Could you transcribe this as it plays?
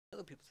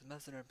hello people, it's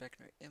Messenger back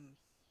in our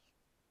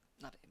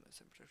not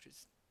MSM,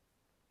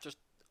 just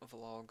a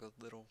vlog,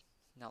 a little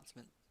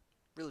announcement.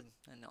 Really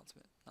an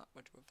announcement, not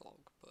much of a vlog,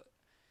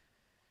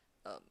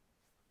 but um,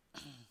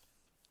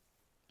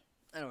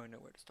 I don't even know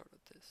where to start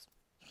with this.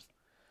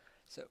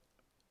 So,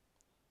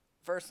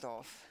 first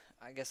off,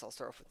 I guess I'll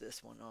start off with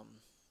this one.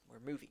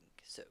 We're moving,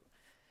 so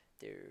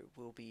there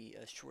will be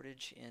a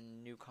shortage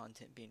in new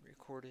content being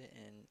recorded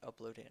and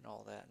uploaded and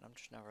all that, and I'm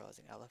just now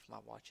realizing I left my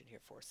watch in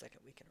here for a second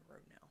week in a row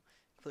now.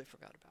 Completely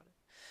forgot about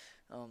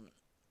it.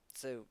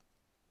 So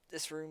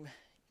this room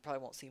you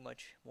probably won't see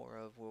much more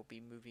of. We'll be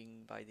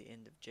moving by the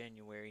end of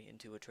January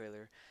into a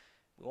trailer.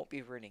 We won't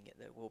be renting it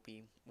though.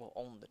 We'll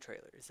own the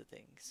trailer is the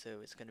thing. So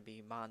it's gonna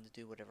be mine to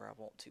do whatever I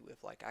want to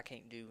with. Like I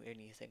can't do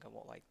anything I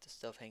want. Like the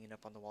stuff hanging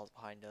up on the walls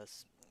behind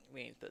us.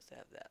 We ain't supposed to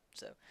have that.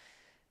 So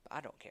but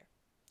I don't care.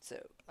 So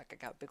like I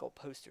got a big old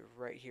poster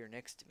right here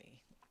next to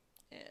me,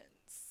 and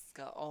it's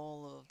got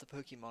all of the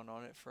Pokemon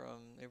on it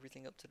from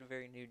everything up to the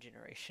very new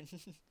generation.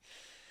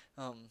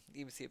 You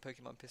even see a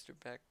Pokemon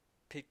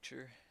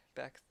picture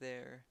back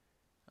there,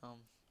 um,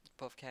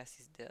 above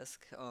Cassie's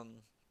desk.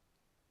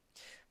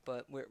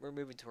 But we're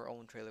moving to our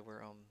own trailer.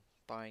 We're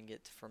buying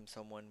it from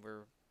someone.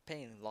 We're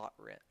paying lot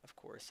rent, of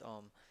course.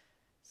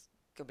 It's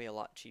gonna be a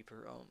lot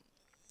cheaper.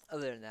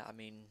 Other than that, I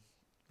mean,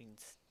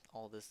 means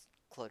all this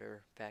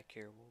clutter back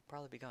here will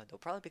probably be gone. There'll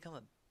probably become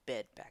a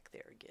bed back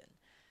there again.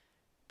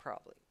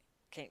 Probably.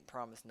 Can't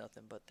promise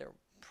nothing, but there'll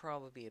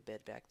probably be a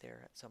bed back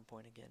there at some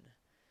point again.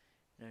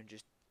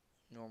 Just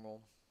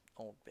normal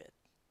old bed.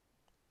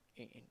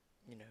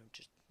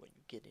 Just what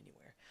you get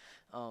anywhere.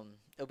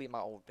 It'll be my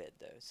old bed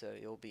though, so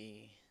it'll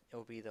be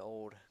the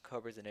old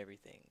covers and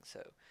everything.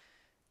 So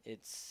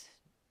it's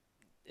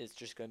it's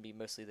just going to be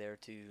mostly there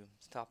to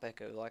stop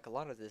echo. Like a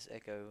lot of this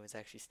echo is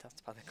actually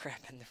stopped by the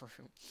crap in the room.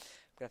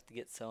 I'm gonna have to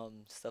get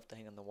some stuff to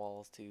hang on the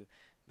walls to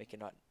make it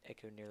not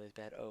echo nearly as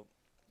bad. Oh,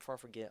 before I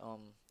forget,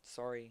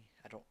 sorry,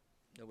 I don't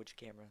know which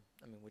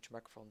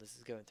microphone this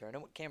is going through. I know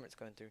what camera it's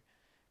going through,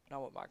 but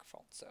not what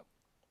microphone. So,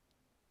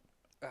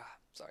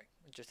 sorry,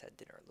 I just had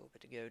dinner a little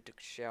bit ago. Took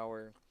a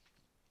shower.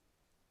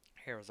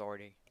 Hair was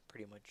already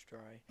pretty much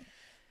dry.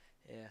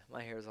 Yeah,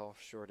 my hair is all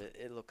short.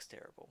 It looks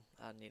terrible.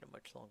 I need a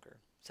much longer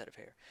set of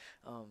hair.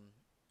 Um,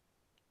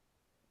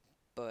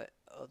 but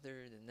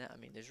other than that, I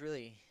mean, there's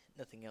really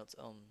nothing else.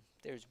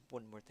 There's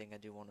one more thing I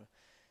do want to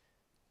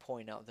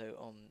point out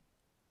though.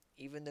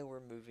 Even though we're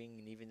moving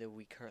and even though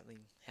we currently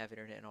have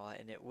internet and all that,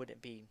 and it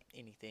wouldn't be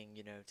anything,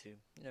 to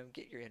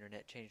get your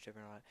internet changed over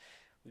and all that,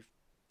 we've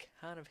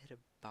kind of hit a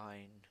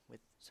bind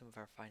with some of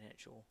our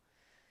financial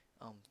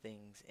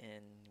things,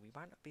 and we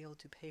might not be able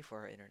to pay for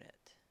our internet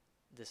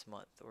this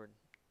month or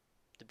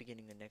the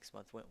beginning of next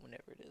month,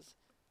 whenever it is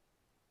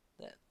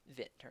that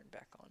vent turned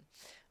back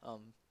on.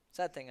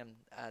 Sad thing I'm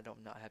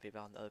not happy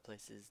about in the other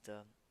places,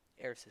 the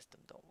air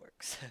system don't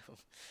work. So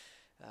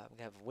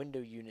we have window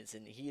units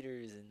and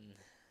heaters and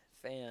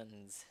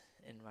fans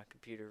in my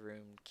computer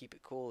room. Keep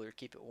it cool or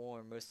keep it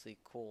warm. Mostly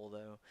cool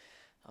though.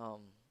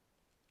 Um,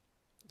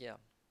 yeah.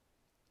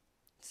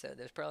 So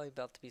there's probably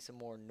about to be some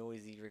more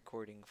noisy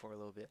recording for a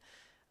little bit.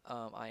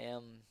 I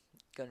am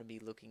gonna be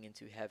looking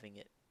into having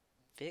it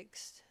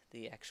fixed,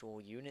 the actual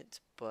unit,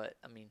 but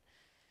I mean,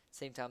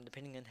 same time,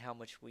 depending on how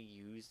much we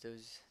use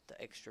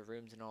the extra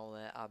rooms and all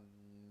that, I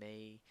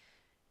may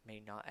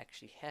not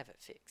actually have it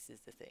fixed.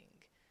 Is the thing,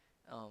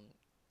 um,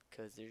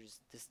 because there's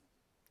this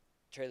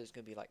trailer's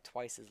gonna be like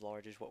twice as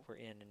large as what we're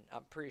in, and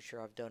I'm pretty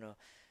sure I've done a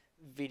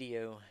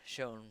video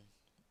showing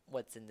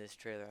what's in this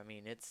trailer. I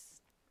mean,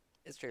 this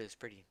trailer's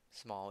pretty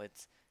small.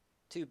 It's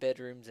two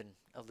bedrooms and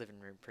a living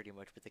room pretty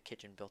much with a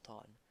kitchen built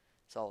on.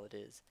 That's all it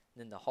is.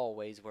 And then the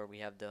hallways where we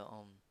have the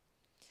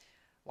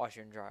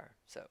washer and dryer.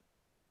 So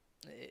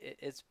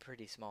it's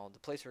pretty small. The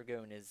place we're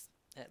going is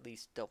at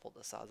least double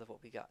the size of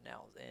what we got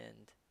now,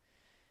 and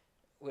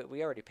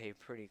we already pay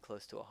pretty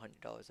close to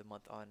 $100 a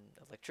month on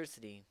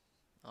electricity.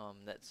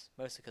 That's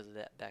mostly because of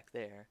that back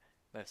there,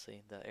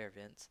 mostly the air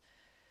vents.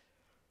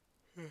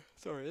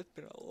 Sorry, it's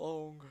been a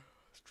long,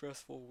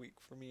 stressful week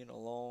for me and a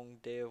long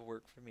day of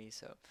work for me.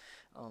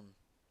 Um,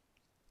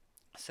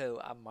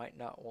 so I might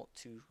not want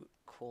to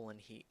cool and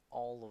heat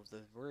all of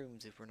the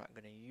rooms if we're not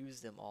going to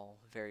use them all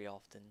very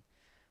often.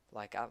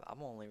 Like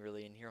I'm only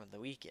really in here on the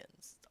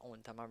weekends. The only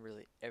time I'm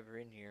really ever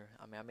in here.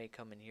 I mean, I may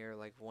come in here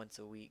like once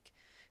a week.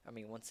 I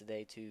mean, once a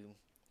day to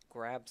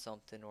grab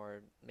something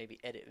or maybe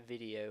edit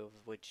video,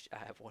 of which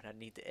I have one I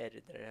need to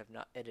edit that I have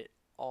not edited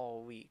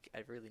all week.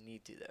 I really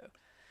need to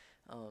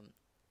though.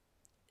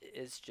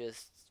 It's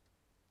just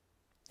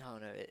I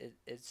don't know.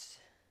 It's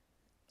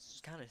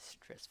kind of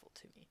stressful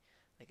to me.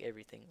 Like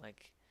everything.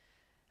 Like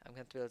I'm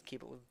gonna have to be able to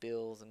keep it with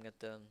bills. I'm gonna have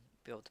to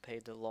be able to pay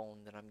the loan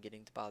that I'm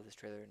getting to buy this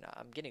trailer. And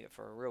I'm getting it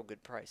for a real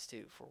good price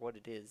too, for what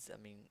it is.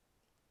 I mean,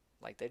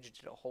 like they just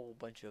did a whole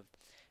bunch of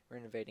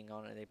renovating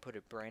on it. They put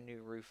a brand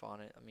new roof on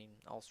it. I mean,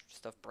 all sorts of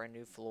stuff, brand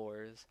new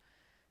floors.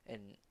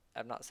 And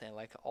I'm not saying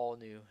like all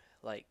new,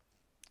 like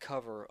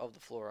cover of the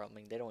floor. I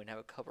mean, they don't even have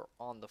a cover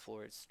on the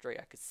floor. It's straight.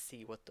 I could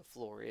see what the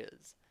floor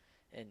is,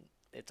 and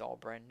it's all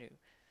brand new.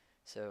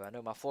 So I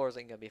know my floors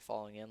ain't gonna be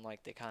falling in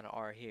like they kind of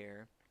are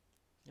here.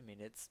 I mean,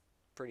 it's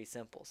pretty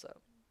simple. So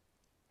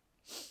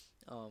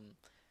um,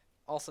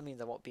 also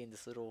means I won't be in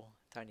this little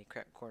tiny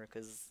cramped corner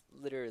because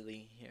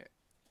literally here,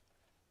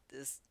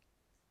 this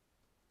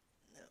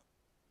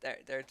no,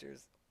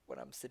 there's what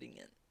I'm sitting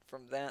in.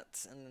 From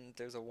that, and then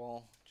there's a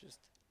wall just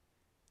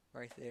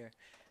right there.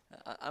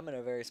 I'm in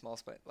a very small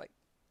spot. Like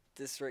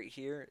this right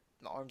here,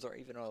 my arms aren't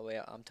even all the way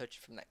out. I'm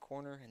touching from that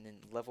corner and then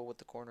level with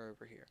the corner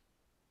over here.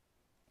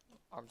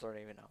 Arms aren't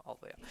even all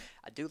the way out.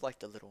 I do like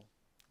the little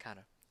kind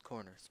of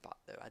corner spot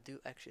though. I do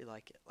actually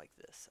like it like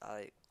this.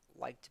 I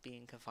like to be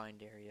in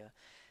confined area.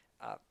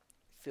 I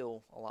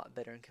feel a lot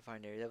better in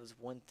confined area. That was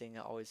one thing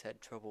I always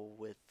had trouble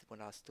with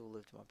when I still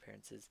lived with my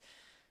parents is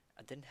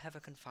I didn't have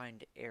a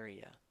confined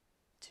area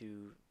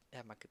to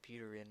have my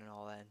computer in and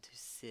all that and to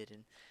sit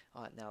and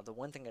now the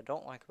one thing I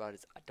don't like about it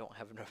is I don't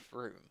have enough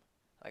room.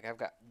 Like I've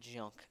got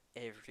junk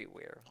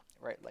everywhere,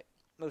 right? Like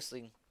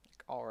mostly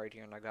like, all right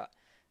here, and I got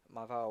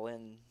my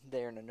violin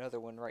there and another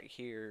one right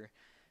here.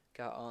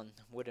 Got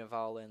wooden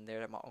violin there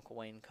that my Uncle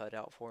Wayne cut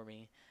out for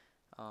me.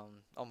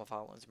 All my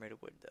violins are made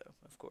of wood though,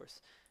 of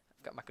course.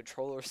 I've got my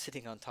controller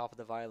sitting on top of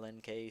the violin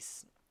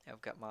case.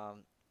 I've got my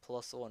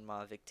Plusle and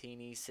my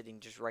Victini sitting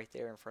just right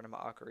there in front of my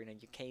ocarina.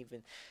 You can't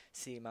even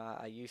see my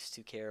I used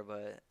to care,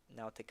 but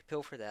now I'll take a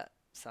pill for that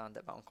sign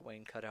that my Uncle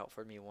Wayne cut out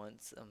for me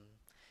once.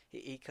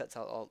 He cuts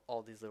out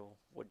all these little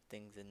wood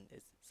things, and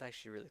it's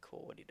actually really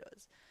cool what he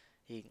does.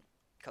 He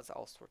cuts out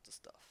all sorts of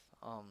stuff.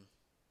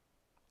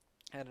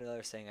 I had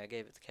another saying I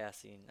gave it to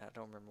Cassie, and I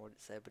don't remember what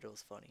it said, but it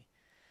was funny.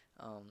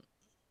 Um,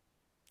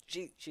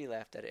 she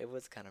laughed at it. It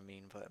was kind of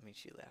mean, but I mean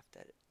she laughed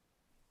at it.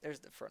 There's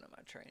the front of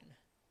my train.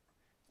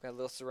 Got a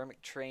little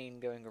ceramic train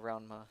going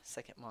around my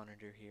second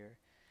monitor here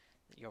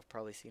that you've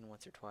probably seen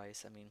once or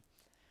twice. I mean,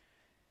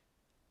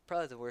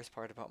 probably the worst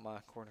part about my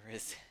corner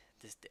is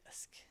this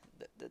desk.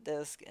 The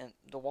desk and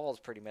the wall is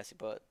pretty messy,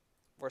 but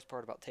worst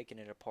part about taking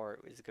it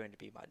apart is going to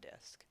be my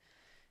desk.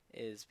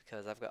 Is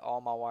because I've got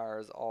all my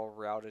wires all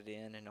routed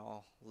in and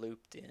all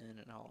looped in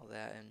and all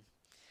that, and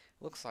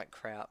it looks like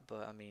crap,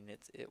 but I mean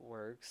it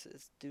works.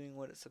 It's doing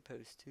what it's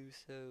supposed to,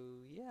 so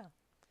yeah.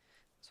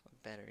 So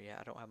my battery, yeah,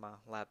 I don't have my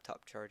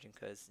laptop charging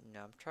because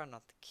I'm trying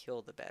not to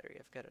kill the battery.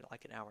 I've got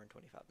like an hour and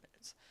 25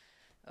 minutes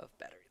of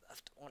battery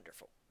left.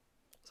 Wonderful.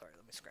 Sorry,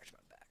 let me scratch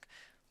my back.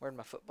 Wearing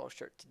my football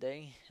shirt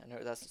today. I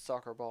know that's a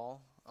soccer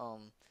ball.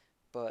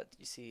 But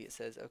you see it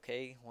says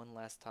okay one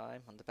last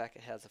time. On the back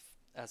it has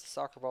a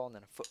soccer ball and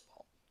then a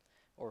football,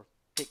 or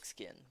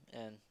pigskin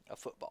and a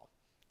football.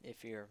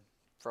 If you're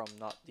from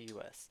not the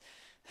U.S.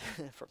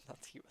 from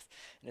not the U.S.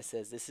 And it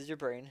says this is your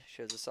brain.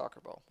 Shows a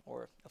soccer ball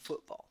or a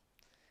football.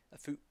 A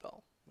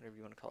football, whatever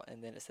you want to call it,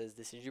 and then it says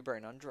this is your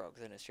brain on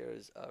drugs, and it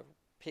shows a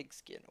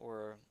pigskin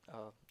or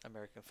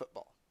American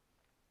football.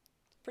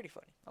 It's pretty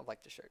funny. I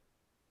like the shirt.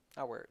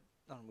 I wear it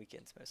on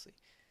weekends mostly,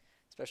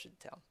 especially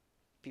in town.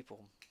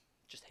 People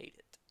just hate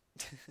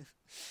it.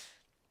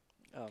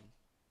 um,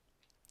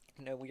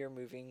 we are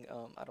moving.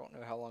 I don't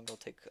know how long it'll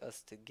take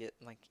us to get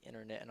like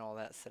internet and all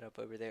that set up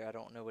over there. I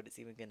don't know what it's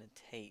even gonna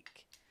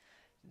take.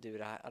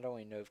 Dude, I don't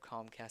even know if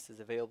Comcast is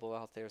available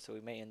out there, so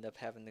we may end up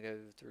having to go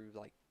through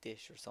like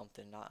Dish or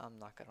something. I'm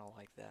not gonna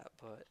like that,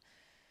 but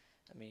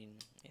I mean,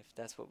 if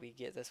that's what we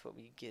get, that's what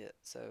we get.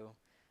 So,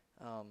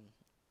 um,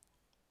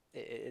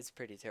 it's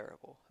pretty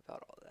terrible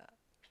about all that.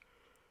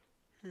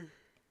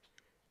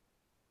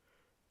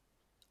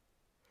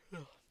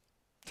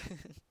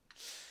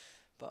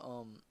 But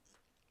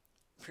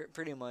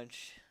pretty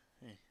much,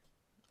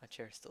 my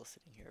chair's still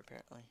sitting here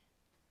apparently.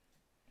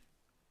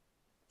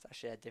 It's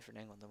actually at a different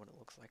angle than what it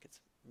looks like. It's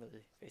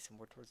really facing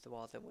more towards the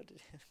wall than what it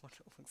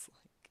looks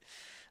like.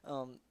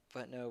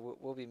 But no,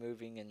 we'll be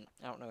moving, and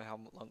I don't know how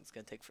long it's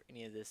gonna take for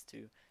any of this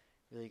to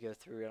really go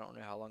through. I don't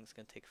know how long it's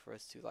gonna take for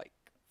us to like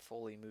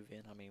fully move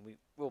in. I mean,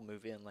 we'll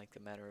move in like a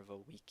matter of a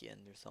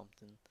weekend or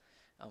something.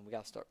 We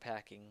gotta start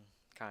packing,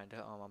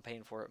 kinda. I'm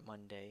paying for it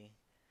Monday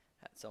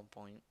at some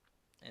point,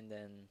 and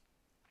then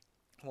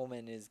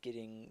woman is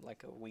getting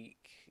like a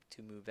week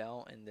to move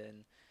out, and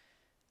then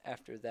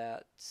after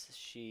that,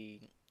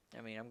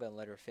 I mean, I'm gonna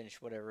let her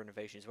finish whatever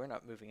renovations. We're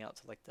not moving out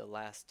to like the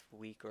last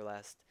week or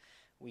last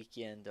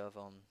weekend of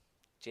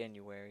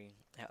January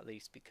at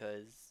least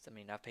because I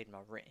mean I paid my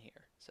rent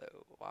here, so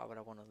why would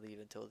I want to leave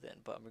until then?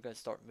 But we're gonna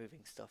start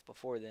moving stuff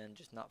before then,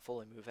 just not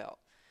fully move out.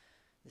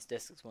 This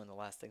desk is one of the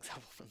last things I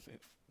want to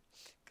move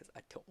because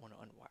I don't want to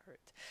unwire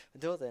it.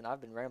 Until then,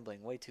 I've been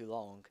rambling way too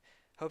long.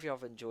 Hope y'all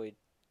have enjoyed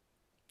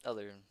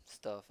other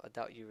stuff. I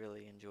doubt you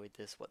really enjoyed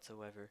this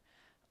whatsoever.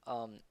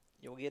 Um,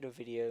 you'll get a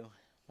video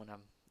when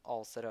I'm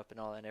all set up and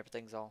all that, and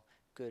everything's all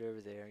good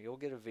over there. You'll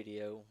get a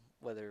video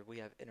whether we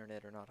have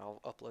internet or not.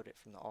 I'll upload it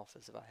from the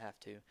office if I have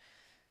to.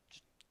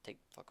 Just take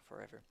fucking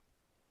forever.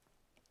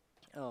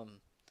 Um,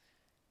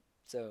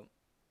 so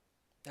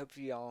hope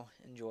you all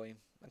enjoy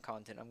my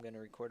content. I'm gonna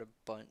record a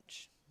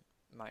bunch.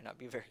 Might not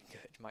be very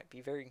good.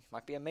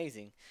 Might be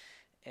amazing,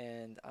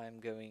 and I'm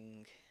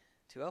going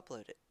to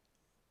upload it.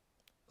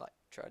 Like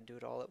try to do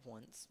it all at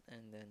once,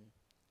 and then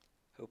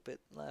hope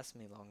it lasts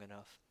me long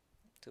enough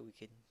so we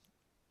can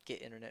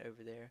get internet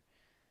over there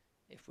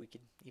if we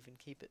could even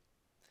keep it.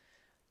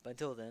 But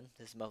until then,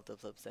 this is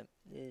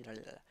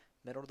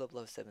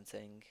Metal007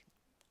 saying,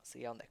 see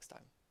y'all next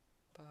time.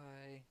 Bye.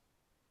 I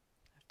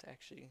have to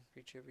actually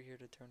reach over here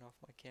to turn off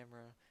my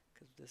camera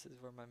because this is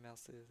where my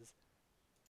mouse is.